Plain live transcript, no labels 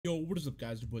Yo, what is up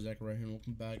guys, your boy Zach right here and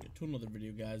welcome back to another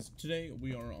video guys. Today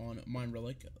we are on Mine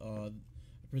Relic, a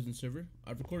prison server.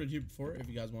 I've recorded here before if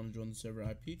you guys want to join the server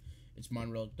IP. It's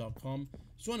minerelic.com.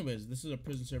 So anyways, this is a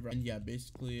prison server and yeah,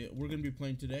 basically we're going to be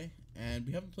playing today and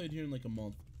we haven't played here in like a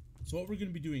month. So what we're going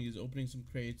to be doing is opening some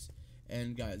crates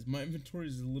and guys, my inventory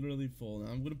is literally full.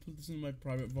 Now I'm going to put this in my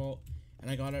private vault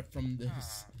and I got it from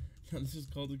this. This is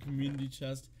called the community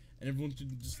chest. And everyone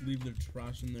should just leave their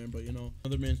trash in there, but you know,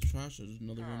 another man's trash is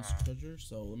another man's treasure.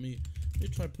 So let me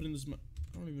try putting this.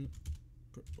 I don't even.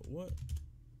 What?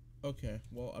 Okay.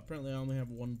 Well, apparently I only have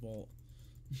one vault.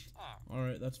 All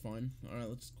right, that's fine. All right,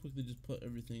 let's quickly just put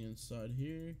everything inside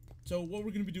here. So what we're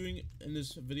gonna be doing in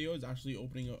this video is actually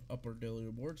opening up our daily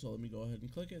reward. So let me go ahead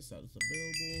and click it. Status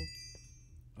available.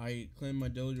 I claim my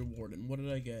daily reward, and what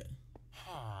did I get?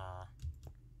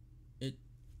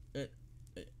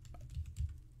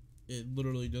 It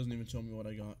literally doesn't even show me what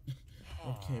I got.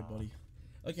 Okay, buddy.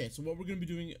 Okay, so what we're gonna be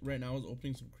doing right now is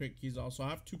opening some crate keys. Also, I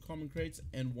have 2 common crates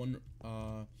and 1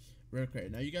 rare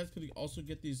crate. Now, you guys could also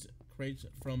get these crates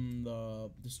from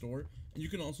the store, and you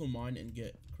can also mine and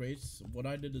get crates. What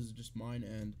I did is just mine,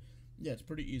 and yeah, it's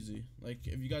pretty easy. Like,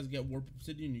 if you guys get warp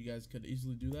obsidian, you guys could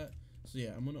easily do that. So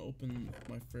yeah, I'm gonna open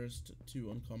my first 2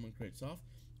 uncommon crates off.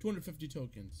 250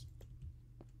 tokens.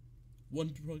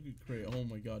 1 rugged crate. Oh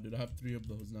my god, dude, I have 3 of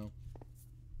those now.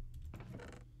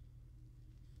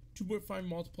 2.5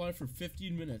 multiplier for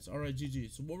 15 minutes. Alright, GG.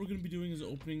 So what we're going to be doing is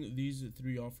opening these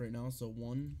 3 off right now. So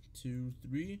 1, 2,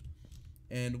 3.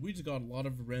 And we just got a lot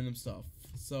of random stuff.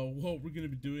 So what we're going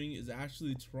to be doing is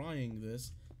actually trying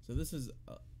this. So this is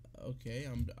okay.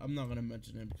 I'm not going to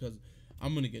mention it because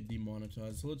I'm going to get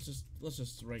demonetized. So let's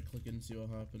just right click it and see what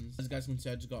happens. As you guys can see,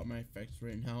 I just got my effects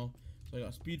right now. So I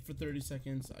got speed for 30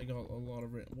 seconds. I got a lot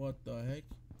of it. What the heck?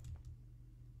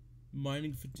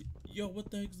 Mining fatigue. Yo, what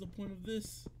the heck is the point of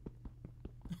this?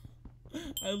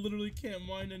 I literally can't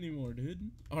mine anymore,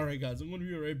 dude. Alright, guys, I'm going to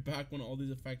be right back when all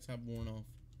these effects have worn off.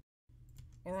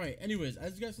 Alright, anyways,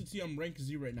 as you guys can see, I'm rank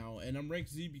Z right now. And I'm rank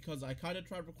Z because I kind of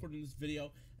tried recording this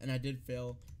video and I did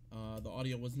fail. The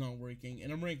audio was not working.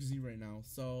 And I'm rank Z right now.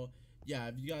 So, yeah,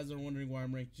 if you guys are wondering why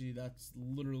I'm rank G, that's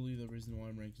literally the reason why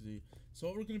I'm rank Z. So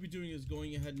what we're going to be doing is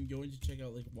going ahead and going to check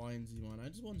out like Y and Z mine. I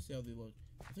just want to see how they look.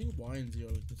 I think Y and Z are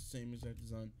like the same exact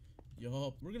design.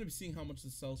 Yup, we're going to be seeing how much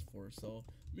this sells for. So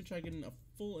let me try getting a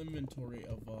full inventory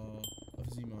of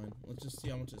Z mine. Let's just see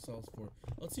how much it sells for.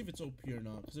 Let's see if it's OP or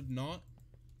not. Because if not,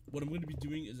 what I'm going to be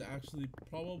doing is actually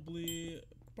probably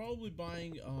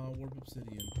buying warp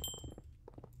obsidian.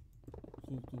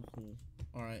 Cool.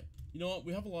 Alright. You know what?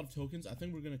 We have a lot of tokens. I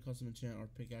think we're going to custom enchant our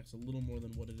pickaxe a little more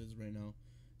than what it is right now.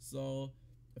 So,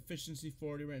 efficiency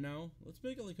 40 right now. Let's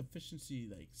make it like efficiency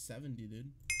like 70,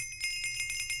 dude.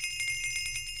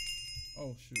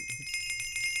 Oh, shoot.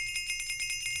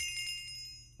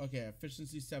 Okay,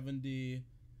 efficiency 70.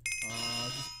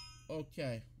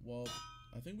 Okay. Well,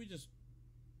 I think we just...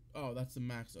 Oh, that's the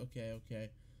max. Okay.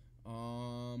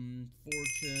 Fortune.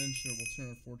 Sure, we'll turn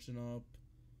our fortune up.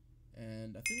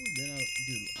 And I think we ran out.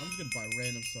 Dude, I'm just gonna buy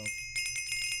random stuff.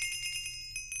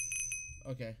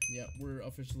 Okay, yeah, we're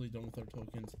officially done with our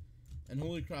tokens. And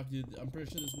holy crap, dude, I'm pretty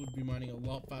sure this would be mining a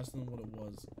lot faster than what it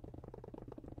was.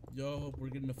 Yo, we're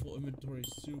getting a full inventory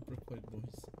super quick,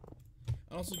 boys.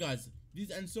 And also, guys, these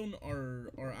endstone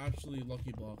are actually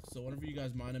lucky blocks. So whenever you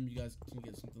guys mine them, you guys can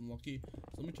get something lucky.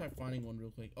 So let me try finding one real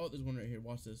quick. Oh, there's one right here.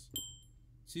 Watch this.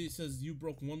 See, it says you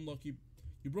broke a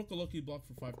lucky block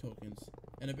for 5 tokens.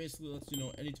 And it basically lets you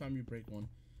know anytime you break one.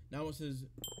 Now it says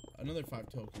another 5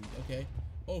 tokens. Okay.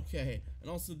 And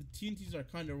also the TNTs are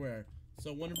kind of rare.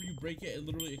 So whenever you break it, it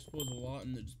literally explodes a lot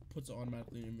and it just puts it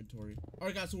automatically in inventory.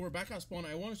 Alright guys, so we're back at spawn.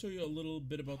 I want to show you a little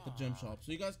bit about the gem shop.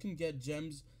 So you guys can get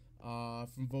gems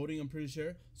from voting, I'm pretty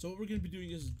sure. So what we're going to be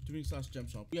doing is doing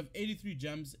 /gem shop. We have 83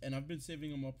 gems and I've been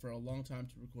saving them up for a long time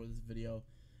to record this video.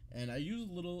 And I use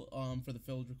a little for the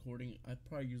failed recording. I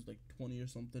probably used like 20 or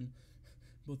something.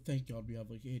 But thank God we have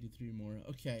like 83 more.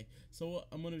 Okay, so what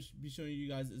I'm going to be showing you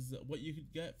guys is what you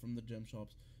could get from the gem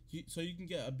shops. So you can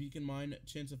get a beacon mine,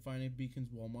 chance of finding beacons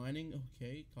while mining.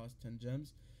 Okay, cost 10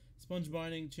 gems. Sponge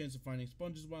mining, chance of finding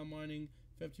sponges while mining.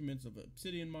 15 minutes of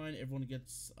obsidian mine. Everyone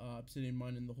gets obsidian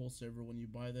mine in the whole server when you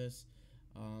buy this.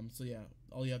 So yeah,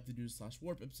 all you have to do is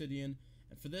 /warp obsidian.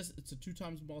 And for this, it's a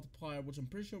 2x multiplier, which I'm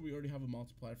pretty sure we already have a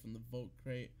multiplier from the vote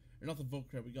crate. Or not the vote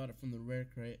crate, we got it from the rare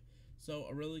crate. So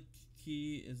a relic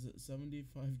key is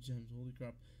 75 gems. Holy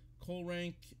crap. Coal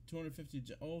rank 250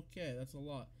 gems. Okay, that's a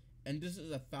lot. And this is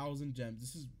 1,000 gems.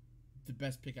 This is the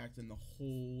best pickaxe in the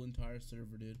whole entire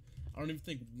server, dude. I don't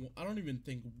even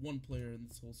think one player in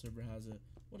this whole server has it.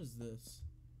 What is this?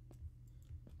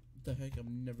 What the heck? I've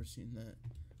never seen that.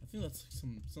 think that's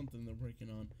like something they're working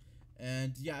on.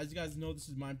 And yeah, as you guys know, this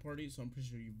is my party, so I'm pretty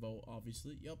sure you vote,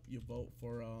 obviously. Yep, you vote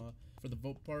for the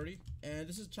vote party. And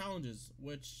this is challenges,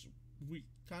 which we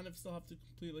kind of still have to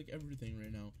complete like everything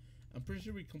right now. I'm pretty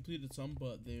sure we completed some,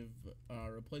 but they've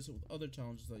replaced it with other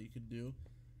challenges that you could do.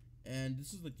 And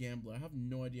this is the gambler. I have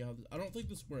no idea how this, I don't think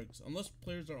this works unless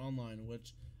players are online,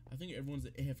 which I think everyone's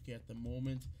at AFK at the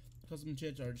moment. Custom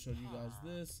chits, I already showed you guys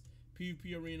this.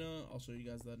 PvP arena, I'll show you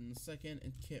guys that in a second.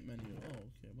 And kit menu. Oh,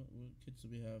 okay. What kits do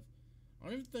we have? I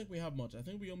don't even think we have much. I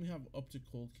think we only have up to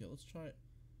cold kit. Let's try it.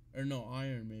 Or no,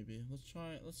 iron maybe. Let's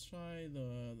try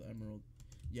the emerald.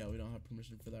 Yeah, we don't have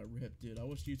permission for that rip, dude. I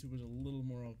wish YouTube was a little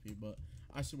more OP, but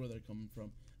I see where they're coming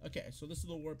from. Okay, so this is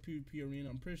the Warp PvP arena.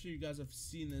 I'm pretty sure you guys have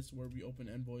seen this where we open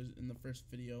envoys in the first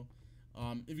video.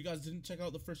 If you guys didn't check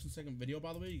out the first and second video,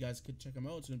 by the way, you guys could check them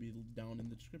out. It's gonna be down in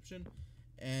the description.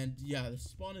 And yeah, the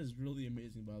spawn is really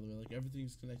amazing, by the way. Like,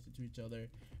 everything's connected to each other.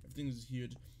 Everything is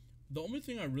huge. The only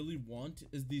thing I really want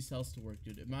is these cells to work,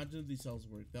 dude. Imagine if these cells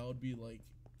work. That would be like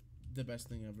the best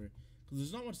thing ever. Because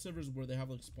there's not much servers where they have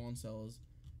like spawn cells,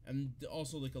 and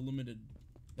also like a limited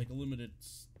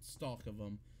stock of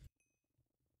them.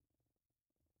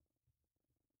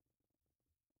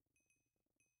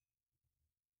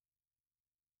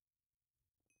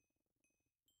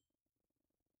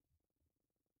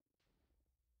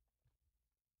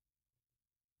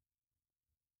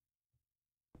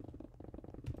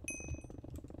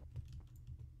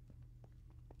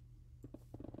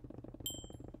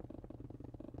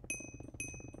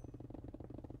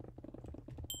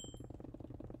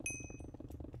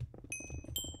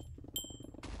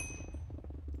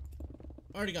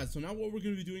 Alrighty guys, so now what we're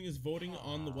going to be doing is voting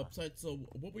on the website. So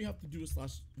what we have to do is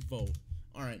 /vote.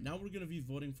 Alright, now we're going to be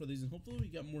voting for these, and hopefully we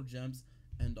get more gems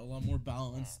and a lot more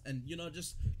balance, and you know,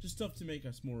 just stuff to make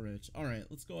us more rich. Alright,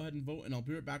 let's go ahead and vote, and I'll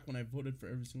be right back when I voted for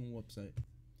every single website.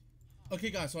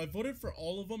 Okay guys, so I voted for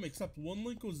all of them except one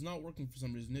link was not working for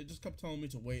some reason. It just kept telling me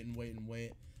to wait and wait and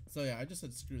wait. So yeah, I just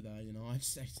said screw that, you know. I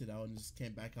just exited out and just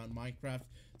came back on Minecraft.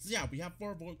 So yeah, we have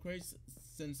 4 vote crates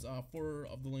since 4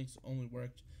 of the links only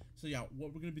worked. So yeah,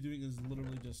 what we're gonna be doing is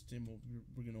literally just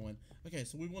we're gonna win. Okay,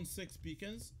 so we won 6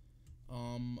 beacons,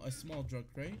 a small drug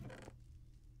crate,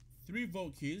 3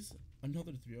 vote keys,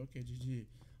 another 3. Okay, GG.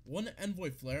 1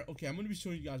 envoy flare. Okay, I'm gonna be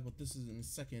showing you guys what this is in a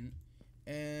second.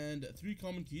 And 3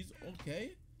 common keys.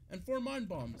 Okay, and 4 mine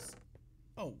bombs.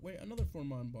 Oh wait, another 4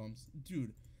 mine bombs,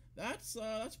 dude. That's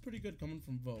pretty good coming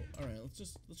from vote. All right, let's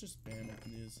just spam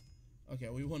open these. Okay,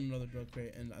 we won another drug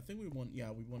crate, and I think we won.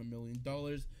 Yeah, we won $1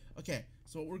 million. Okay,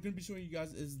 so what we're gonna be showing you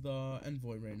guys is the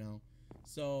envoy right now.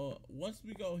 So once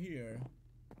we go here,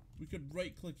 we could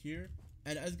right click here,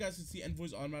 and as you guys can see,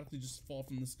 envoys automatically just fall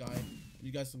from the sky, and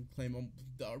you guys can claim them.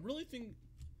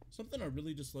 Something I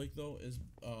really dislike though is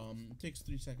it takes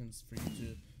 3 seconds for you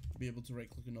to be able to right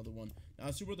click another one. Now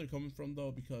I see where they're coming from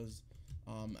though, because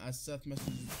as Seth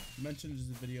mentioned in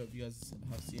the video, if you guys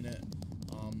have seen it,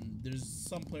 there's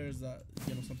some players that,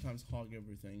 you know, sometimes hog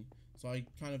everything. So I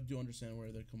kind of do understand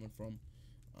where they're coming from.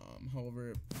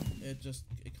 However,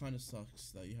 it kind of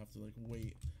sucks that you have to like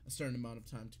wait a certain amount of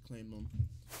time to claim them.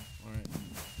 Alright,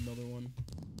 another one.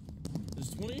 There's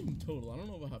 20 in total. I don't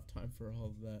know if I have time for all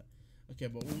of that. Okay,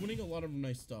 but we're winning a lot of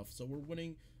nice stuff. So we're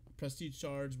winning prestige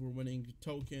shards, we're winning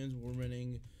tokens, we're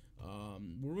winning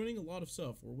a lot of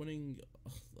stuff. We're winning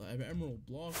emerald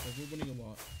blocks. Like, we're winning a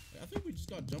lot. I think we just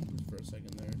got jumpers for a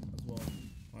second there as well.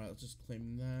 All right, let's just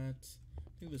claim that.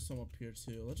 I think there's some up here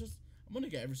too. I'm gonna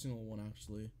get every single one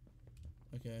actually.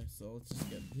 Okay, so let's just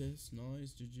get this.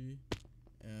 Nice, GG.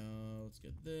 Let's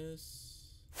get this.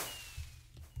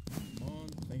 Come on,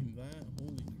 claim that.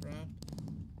 Holy crap.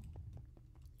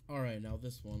 All right, now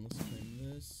this one. Let's claim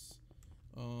this.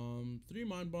 3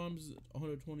 mine bombs,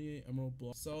 128 emerald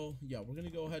blocks. So yeah, we're gonna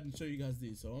go ahead and show you guys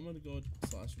these. So I'm gonna go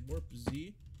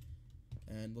 /warp-z,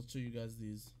 and let's show you guys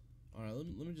these. All right, let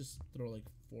me just throw like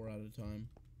 4 at a time.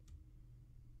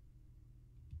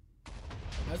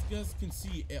 As you guys can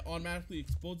see, it automatically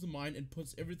explodes the mine and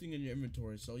puts everything in your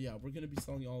inventory. So yeah, we're gonna be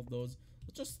selling all of those.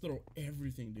 Let's just throw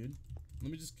everything, dude.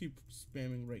 Let me just keep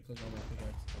spamming right click on my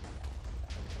pickaxe.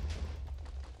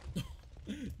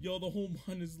 Yo, the whole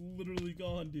mine is literally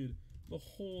gone, dude. The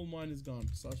whole mine is gone.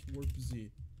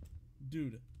 /warp-z.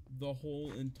 Dude, the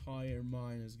whole entire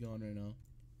mine is gone right now.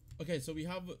 Okay, so we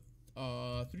have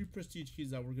 3 prestige keys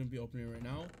that we're gonna be opening right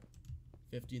now.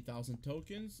 15,000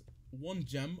 tokens, 1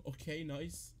 gem. Okay,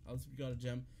 nice. At least we got a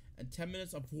gem. And 10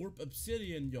 minutes of warp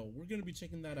obsidian. Yo, we're gonna be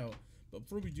checking that out. But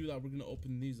before we do that, we're gonna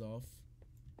open these off.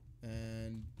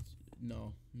 And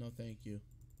no thank you.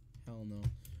 Hell no.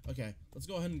 Okay, let's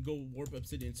go ahead and go warp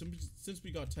obsidian since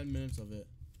we got 10 minutes of it.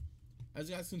 As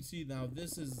you guys can see now,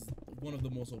 this is one of the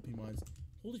most OP mines.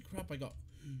 Holy crap, I got...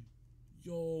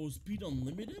 Yo, speed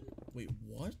unlimited? Wait,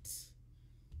 what?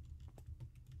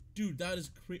 Dude, that is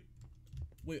crazy.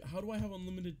 Wait, how do I have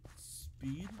unlimited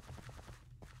speed?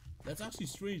 That's actually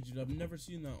strange, dude. I've never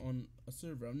seen that on a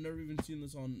server. I've never even seen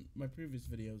this on my previous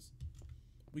videos.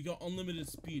 We got unlimited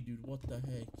speed, dude. What the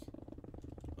heck?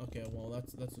 Okay, well,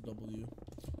 that's a W.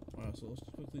 Alright, so let's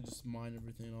quickly just mine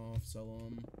everything off, sell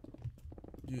them.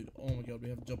 Dude, oh my god, we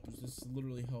have jumpers. This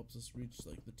literally helps us reach,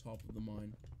 like, the top of the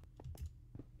mine.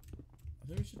 I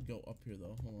think we should go up here,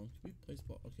 though. Hold on. Can we place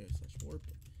block? Okay, slash warp.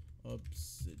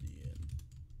 Obsidian.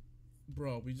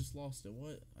 Bro, we just lost it.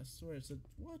 What? I swear I said,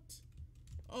 what?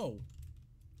 Oh.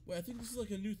 Wait, I think this is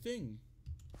like a new thing.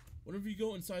 Whenever you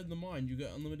go inside the mine, you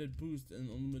get unlimited boost and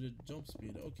unlimited jump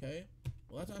speed. Okay.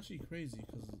 Well, that's actually crazy,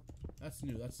 because that's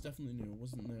new. That's definitely new. It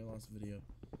wasn't in their last video.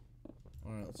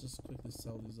 Alright, let's just quickly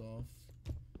sell these off.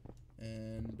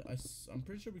 And I'm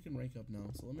pretty sure we can rank up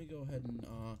now. So let me go ahead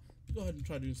and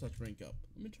try doing such rank up.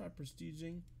 Let me try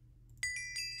prestiging.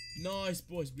 Nice,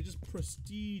 boys. We just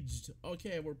prestiged.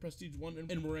 Okay, we're prestige 1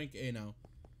 and we're rank A now.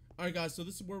 Alright, guys. So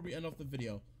this is where we end off the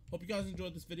video. Hope you guys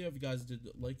enjoyed this video. If you guys did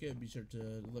like it, be sure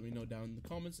to let me know down in the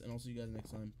comments. And I'll see you guys next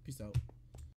time. Peace out.